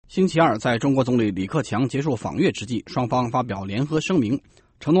星期二，在中国总理李克强结束访越之际，双方发表联合声明，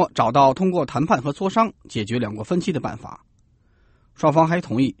承诺找到通过谈判和磋商解决两国分歧的办法。双方还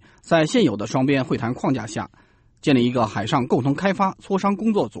同意在现有的双边会谈框架下，建立一个海上共同开发磋商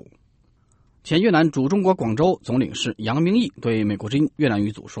工作组。前越南驻中国广州总领事杨明义对美国之音越南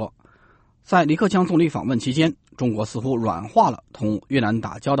语组说，在李克强总理访问期间，中国似乎软化了同越南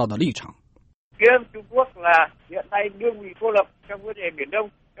打交道的立场。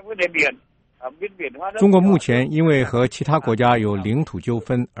中国目前因为和其他国家有领土纠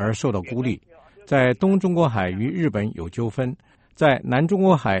纷而受到孤立，在东中国海与日本有纠纷，在南中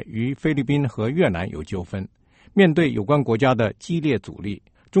国海与菲律宾和越南有纠纷。面对有关国家的激烈阻力，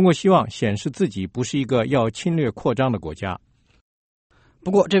中国希望显示自己不是一个要侵略扩张的国家。不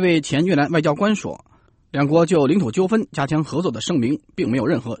过，这位前越南外交官说，两国就领土纠纷加强合作的声明并没有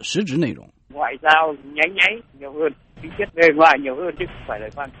任何实质内容。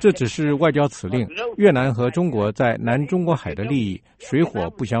这只是外交辞令，越南和中国在南中国海的利益水火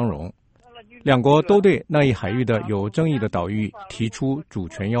不相容，两国都对那一海域的有争议的岛屿提出主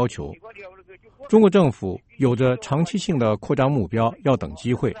权要求。中国政府有着长期性的扩张目标，要等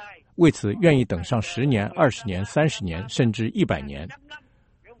机会，为此愿意等上10年、20年、30年，甚至100年。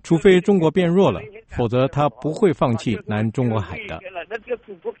除非中国变弱了，否则他不会放弃南中国海的。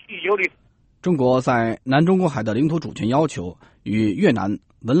中国在南中国海的领土主权要求与越南、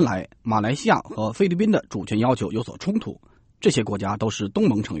文莱、马来西亚和菲律宾的主权要求有所冲突，这些国家都是东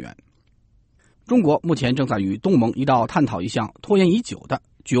盟成员。中国目前正在与东盟一道探讨一项拖延已久的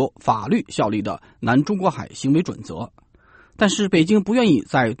具有法律效力的南中国海行为准则，但是北京不愿意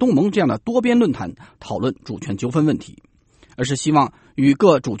在东盟这样的多边论坛讨论主权纠纷问题，而是希望与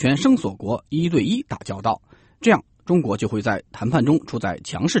各主权声索国1对1打交道，这样中国就会在谈判中处在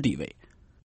强势地位，